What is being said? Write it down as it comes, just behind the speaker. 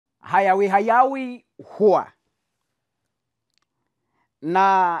hayawi huwa,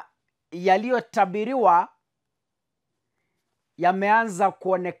 na yaliyotabiriwa yameanza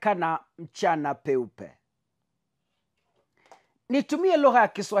kuonekana mchana peupe. Nitumie lugha ya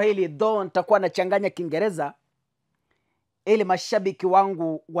Kiswahili, though nitakuwa nachanganya Kiingereza ili mashabiki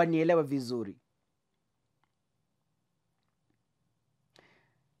wangu wanielewe vizuri.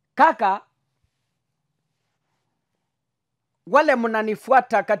 Kaka, wale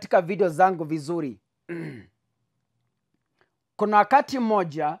mnanifuata katika video zangu vizuri, kuna wakati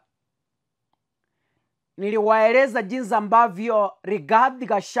mmoja niliwaeleza jinsi ambavyo Rigathi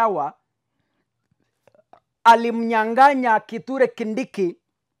Gachagua alimnyang'anya Kithure Kindiki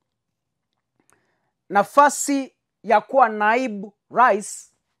nafasi ya kuwa naibu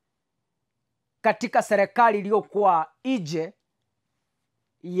rais katika serikali iliyokuwa nje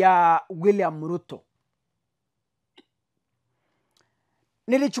ya William Ruto.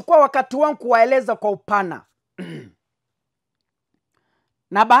 Nilichukua wakati wangu kuwaeleza kwa upana.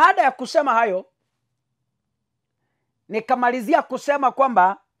 Na baada ya kusema hayo, nikamalizia kusema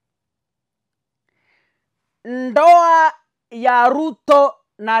kwamba ndoa ya Ruto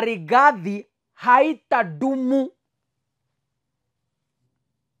na Rigathi haitadumu.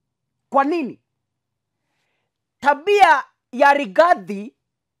 Kwa nini? Tabia ya Rigathi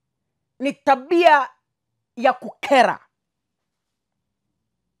ni tabia ya kukera.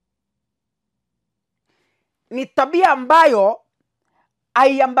 Ni tabia ambayo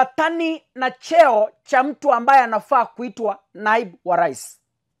haiambatani na cheo cha mtu ambaye anafaa kuitwa naibu wa rais.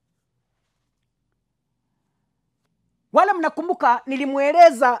 Wale mnakumbuka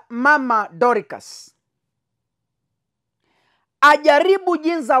nilimueleza Mama Dorcas ajaribu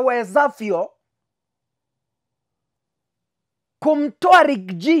jinsi awezavyo kumtoa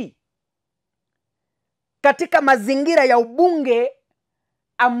Rigji katika mazingira ya ubunge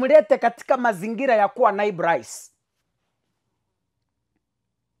amlete katika mazingira ya kuwa naibu rais.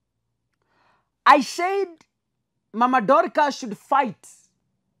 I said Mama Dorcas should fight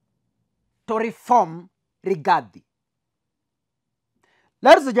to reform Rigathi.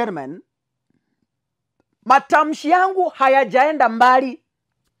 Ladies and gentlemen, matamshi yangu hayajaenda mbali.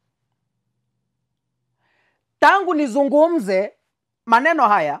 Tangu nizungumze maneno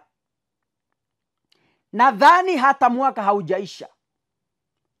haya, nadhani hata mwaka haujaisha.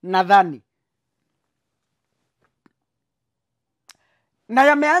 Nadhani. Na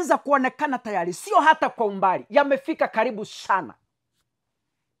yameanza kuonekana tayari, sio hata kwa umbali, yamefika karibu sana.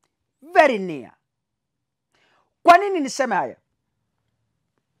 Very near. Kwa nini niseme haya?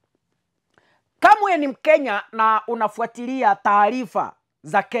 Kama wewe ni Mkenya na unafuatilia taarifa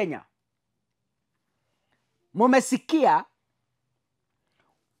za Kenya, mumesikia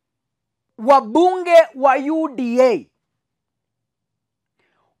wabunge wa UDA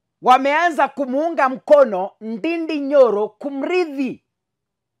wameanza kumuunga mkono Ndindi Nyoro kumrithi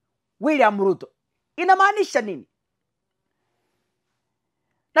William Ruto. Inamaanisha nini?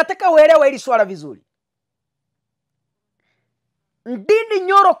 Nataka uelewe hili swala vizuri. Ndindi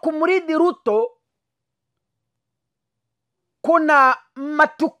Nyoro kumrithi Ruto, kuna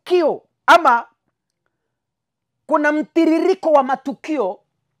matukio ama kuna mtiririko wa matukio,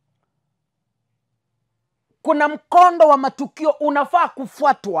 kuna mkondo wa matukio unafaa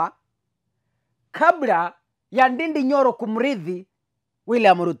kufuatwa kabla ya Ndindi Nyoro kumrithi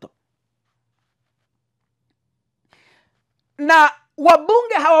William Ruto. Na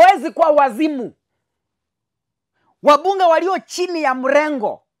wabunge hawawezi kuwa wazimu. Wabunge walio chini ya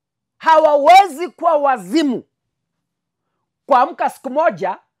mrengo hawawezi kuwa wazimu kuamka siku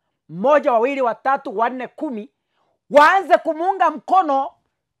moja, mmoja, wawili, watatu, wanne, 10, waanze kumuunga mkono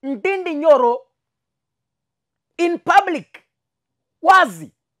Ndindi Nyoro in public,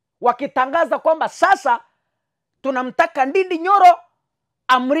 wazi, wakitangaza kwamba sasa tunamtaka Ndindi Nyoro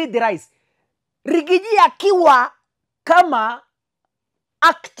amrithi rais, Rigiji akiwa kama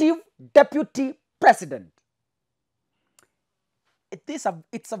active deputy president.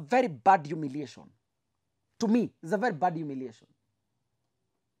 It's a very bad humiliation. To me, it's a very bad humiliation.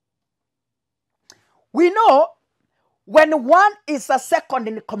 We know when one is a second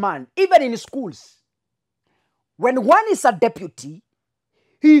in command, even in schools, when one is a deputy,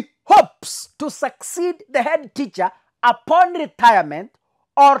 he hopes to succeed the head teacher upon retirement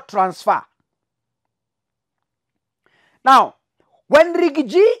or transfer. Now, when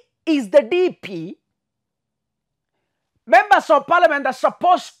Rigiji is the DP, members of parliament are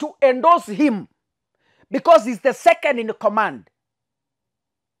supposed to endorse him because he's the second in command.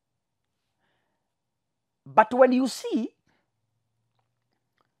 But when you see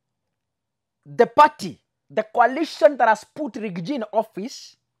the party, the coalition that has put Rigiji in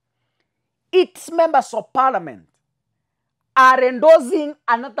office, its members of parliament are endorsing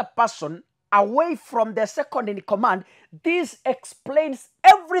another person away from the second in command, this explains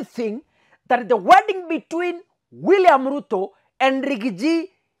everything that the wedding between William Ruto and Rigiji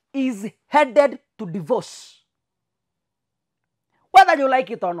is headed to divorce. Whether you like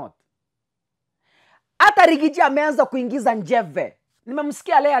it or not. Hata Rigiji ameanza kuingiza njeve.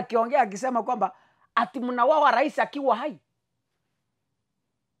 Nimemsikia leo akiongea akisema kwamba ati mnawawa rais akiwa hai.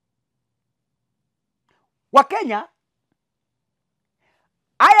 Wakenya,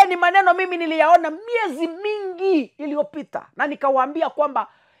 haya ni maneno mimi niliyaona miezi mingi iliyopita na nikawaambia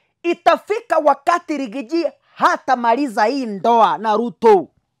kwamba itafika wakati Rigiji hata maliza hii ndoa na Ruto.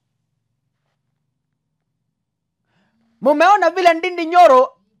 Mumeona vile Ndindi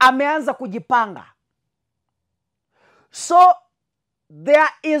Nyoro ameanza kujipanga. So there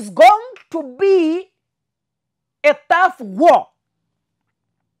is going to be a tough war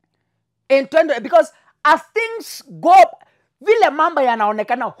in 20, because as things go, vile mambo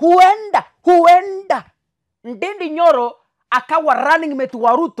yanaonekana, huenda Ndindi Nyoro akawa running mate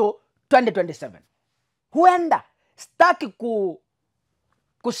wa Ruto 2027. Huenda. Sitaki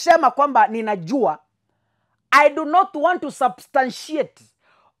kusema kwamba ninajua. I do not want to substantiate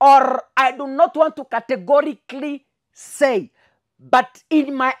or I do not want to categorically say, but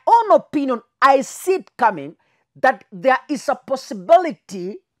in my own opinion, I see it coming that there is a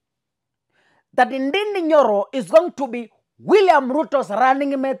possibility that Ndindi Nyoro is going to be William Ruto's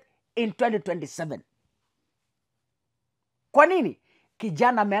running mate in 2027. Kwa nini?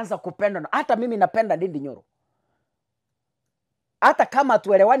 Kijana ameanza kupendwa, hata mimi napenda Ndindi Nyoro. Hata kama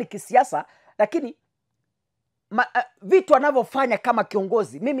tuelewani kisiasa, lakini vitu anavyofanya kama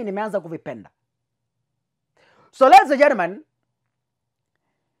kiongozi, mimi nimeanza kuvipenda. So ladies and gentlemen,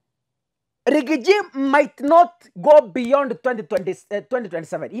 Rigiji might not go beyond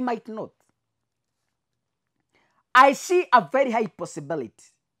 2027. He might not. I see a very high possibility.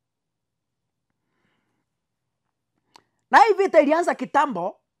 Na hii vita ilianza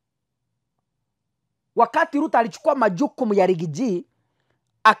kitambo wakati Ruto alichukua majukumu ya Rigiji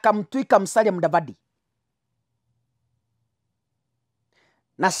akamtwika Musalia Mudavadi.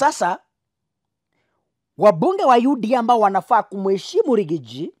 Na sasa wabunge wa UDA ambao wanafaa kumheshimu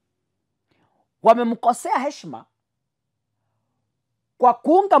Rigiji wamemkosea heshima kwa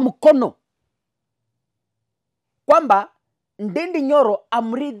kuunga mkono kwamba Ndindi Nyoro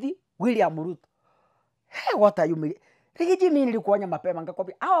amrithi William Ruto. Hey, what are you? Rigiji, mimi nilikuonya mapema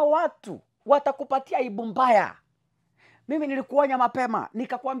ngakwambia hawa watu watakupatia aibu mbaya. Mimi nilikuonya mapema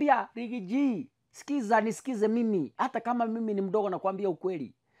nikakwambia Rigiji, nisikize mimi, hata kama mimi ni mdogo nakwambia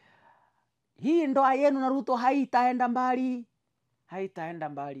ukweli. Hii ndoa yenu na Ruto haitaenda mbali. Haitaenda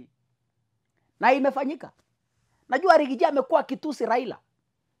mbali. Na imefanyika. Najua Rigiji amekuwa kitusi Raila.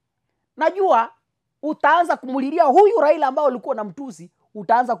 Najua utaanza kumulilia huyu Raila ambao ulikuwa na mtusi,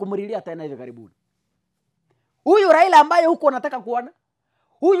 utaanza kumulilia tena hivi karibuni. Huyu Raila ambaye huko unataka kuona.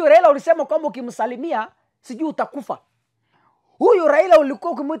 Huyu Raila ulisema kwamba ukimsalimia sijui utakufa. Huyu Raila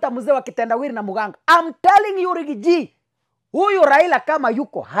ulikuwa ukimuita mzee wa kitendawili na muganga. I'm telling you Rigiji, huyu Raila kama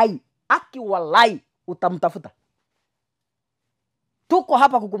yuko hai, akiwalai utamtafuta. Tuko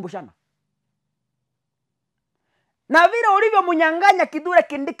hapa kukumbushana. Na vile ulivyo munyanganya Kithure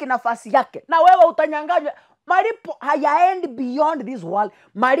Kindiki nafasi yake, na wewe utanyanganywa. Malipo hayaendi beyond this world.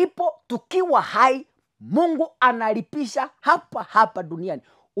 Malipo tukiwa hai, Mungu analipisha hapa hapa duniani.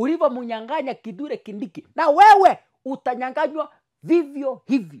 Ulivyo munyanganya Kithure Kindiki, na wewe utanyanganywa vivyo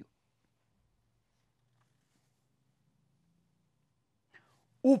hivyo.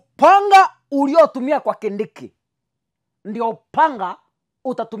 Upanga uliotumia kwa Kindiki ndio upanga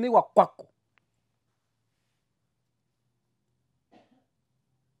utatumiwa kwako.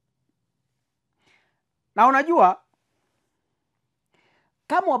 Na unajua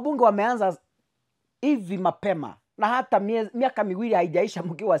kama wabunge wameanza hivi mapema na hata miaka miwili haijaisha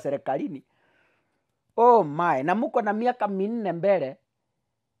mkiwa serikalini, oh my, na mko na miaka 4 mbele.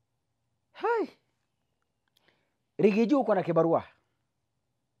 Hai, Rigiji uko na kibarua.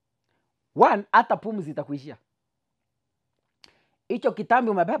 One, hata pumzi itakuishia. Hicho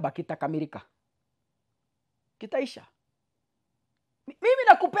kitambi umebeba kitakamilika. Kitaisha. Mimi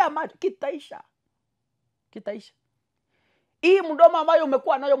nakupea macho, kitaisha. Kitaisha. Hii mdomo ambayo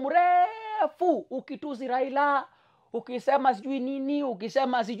umekuwa nayo mrefu ukitusi Raila, ukisema sijui nini,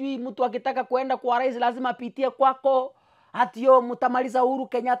 ukisema sijui mtu akitaka kuenda kwa rais lazima apitie kwako, hatio mtamaliza Uhuru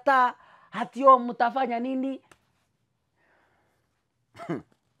Kenyatta, hatio mtafanya nini.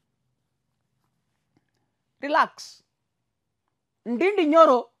 Relax. Ndindi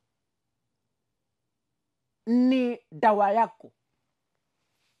Nyoro ni dawa yako.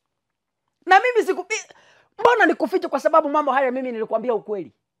 Na mimi mbona nikufiche? Kwa sababu mambo haya mimi nilikwambia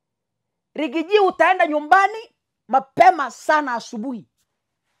ukweli. Rigiji utaenda nyumbani mapema sana asubuhi.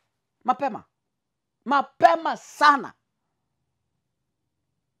 Mapema sana.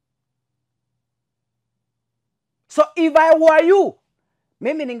 So if I were you,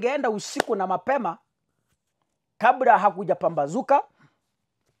 mimi ningeenda usiku na mapema kabla hakujapambazuka.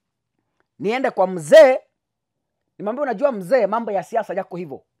 Niende kwa mzee. Nimwambie, unajua mzee, mambo ya siasa yako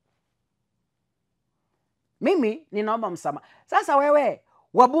hivyo. Mimi ninaomba msamaha. Sasa wewe,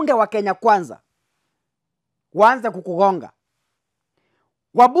 wabunge wa Kenya Kwanza waanze kukugonga.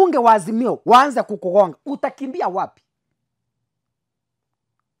 Wabunge wa Azimio waanze kukugonga. Utakimbia wapi?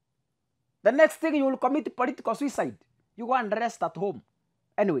 The next thing you will commit political suicide. You go and rest at home.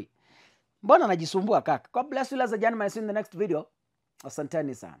 Anyway, mbona najisumbua kaka? God bless you, ladies and gentlemen. See you in the next video.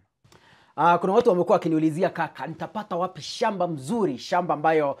 Asanteni sana. Kuna watu wamekuwa wakiniulizia, kaka, nitapata wapi shamba mzuri, shamba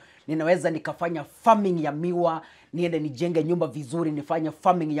ambayo ninaweza nikafanya farming ya miwa, niende nijenge nyumba vizuri, nifanye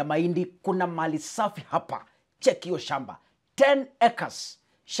farming ya mahindi. Kuna mali safi hapa. Check hiyo shamba. 10 acres.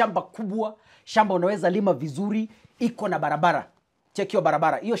 Shamba kubwa, shamba unaweza lima vizuri, iko na barabara. Check hiyo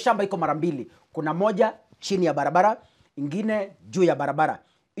barabara. Hiyo shamba iko mara mbili. Kuna moja chini ya barabara, ingine juu ya barabara.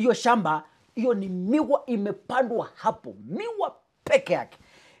 Hiyo shamba, hiyo ni miwa imepandwa hapo. Miwa peke yake.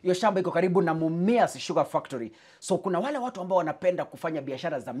 Hiyo shamba iko karibu na Mumias Sugar Factory. So kuna wale watu ambao wanapenda kufanya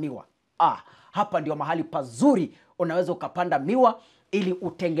biashara za miwa. Hapa ndio mahali pazuri unaweza ukapanda miwa ili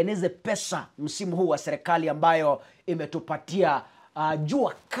utengeneze pesa msimu huu wa serikali ambayo imetupatia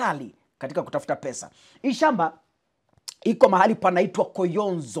jua kali katika kutafuta pesa. Hii shamba iko mahali panaitwa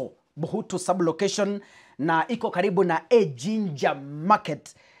Koyonzo, Buhutu sublocation, na iko karibu na Jinja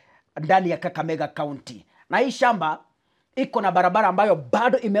Market ndani ya Kakamega County. Na hii shamba iko na barabara ambayo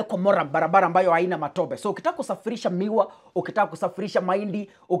bado imewekwa moram, barabara ambayo haina matope. So ukitaka kusafirisha miwa, ukitaka kusafirisha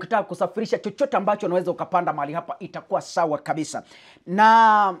mahindi, ukitaka kusafirisha chochote ambacho unaweza ukapanda mahali hapa, itakuwa sawa kabisa.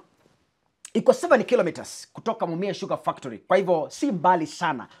 Na iko 7 kilometers kutoka Mumias Sugar Factory. Kwa hivyo si mbali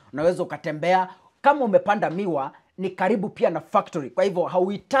sana. Unaweza ukatembea. Kama umepanda miwa, ni karibu pia na factory. Kwa hivyo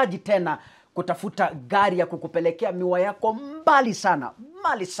hauhitaji tena kutafuta gari ya kukupelekea miwa yako mbali sana.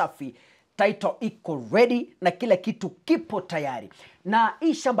 Mali safi. Title iko ready na kila kitu kipo tayari. Na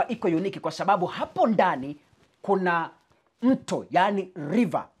hii shamba iko unique kwa sababu hapo ndani kuna mto, yani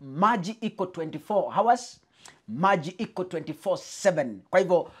river. Maji iko 24 hours. Maji iko 24/7. Kwa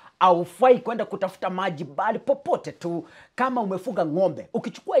hivyo haufai kwenda kutafuta maji bali popote tu. Kama umefuga ng'ombe,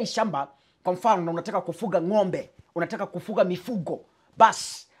 ukichukua hii shamba, kwa mfano unataka kufuga ng'ombe, unataka kufuga mifugo,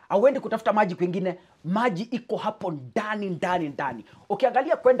 basi hauendi kutafuta maji kwingine. Maji iko hapo ndani.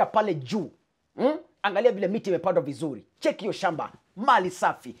 Ukiangalia kwenda pale juu, angalia vile miti imepandwa vizuri. Check hiyo shamba, mali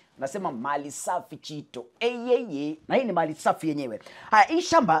safi. Nasema mali safi Chito. Na hii ni mali safi yenyewe. Hii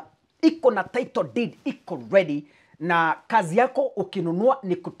shamba iko na title deed, iko ready, na kazi yako ukinunua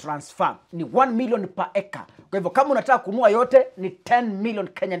ni kutransfer. Ni 1 million per acre. Kwa hivyo kama unataka kununua yote ni 10 million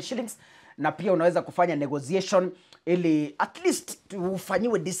Kenyan shillings, na pia unaweza kufanya negotiation ili at least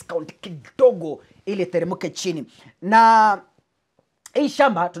ufanyiwe discount kidogo ili teremke chini. Na hii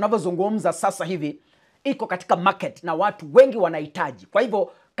shamba tunavyozungumza sasa hivi iko katika market na watu wengi wanahitaji. Kwa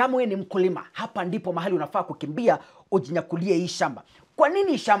hivyo kama wewe ni mkulima, hapa ndipo mahali unafaa kukimbia ujinyakulie hii shamba.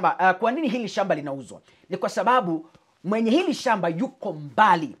 Kwa nini hili shamba linauzwa? Ni kwa sababu mwenye hili shamba yuko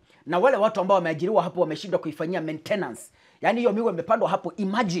mbali na wale watu ambao wameajiriwa hapo wameshindwa kuifanyia maintenance. Yaani hiyo miwa imepandwa hapo,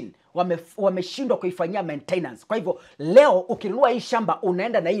 imagine wameshindwa kuifanyia maintenance. Kwa hivyo leo ukinunua hii shamba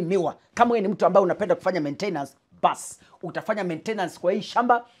unaenda na hii miwa. Kama wewe ni mtu ambaye unapenda kufanya maintenance, bas utafanya maintenance kwa hii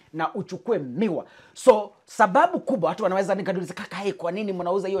shamba na uchukue miwa. So sababu kubwa watu wanaweza nikaduliza, kaka, kwa nini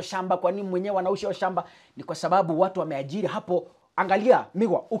mnauza hiyo shamba? Kwa nini mwenyewe anauza hiyo shamba? Ni kwa sababu watu wameajiri hapo. Angalia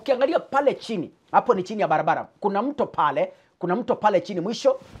miwa. Ukiangalia pale chini, hapo ni chini ya barabara. Kuna mto pale chini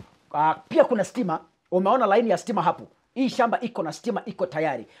mwisho. Pia kuna stima. Umeona laini ya stima hapo. Hii shamba iko na stima, iko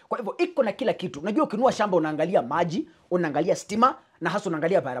tayari. Kwa hivyo iko na kila kitu. Unajua ukinunua shamba unaangalia maji, unaangalia stima, na hasa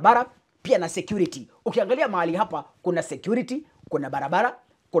unaangalia barabara, pia na security. Ukiangalia mahali hapa kuna security, kuna barabara,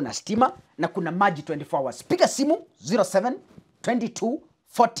 kuna stima na kuna maji 24 hours. Piga simu 07 22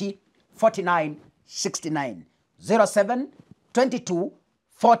 40 49 69. 07 22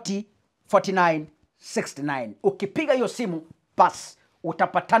 40 49 69. Ukipiga hiyo simu, basi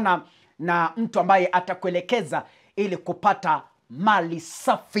utapatana na mtu ambaye atakuelekeza ili kupata mali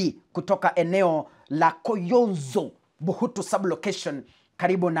safi kutoka eneo la Koyonzo, Buhutu sublocation,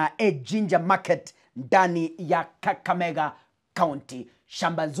 karibu na Jinja Market ndani ya Kakamega County.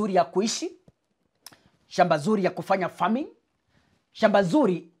 Shamba nzuri ya kuishi, shamba nzuri ya kufanya farming, shamba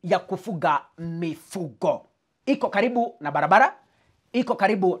nzuri ya kufuga mifugo. Iko karibu na barabara, iko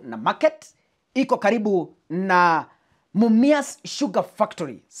karibu na market, iko karibu na Mumias Sugar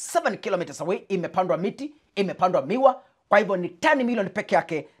Factory, 7 kilometers away. Imepandwa miti, imepandwa miwa, kwa hivyo ni 10 milioni peke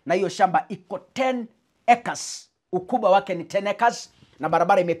yake, na hiyo shamba iko 10 acres. Ukubwa wake ni 10 acres na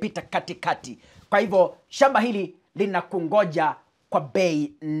barabara imepita katikati. Kwa hivyo shamba hili linakungoja kwa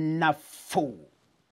bei nafuu.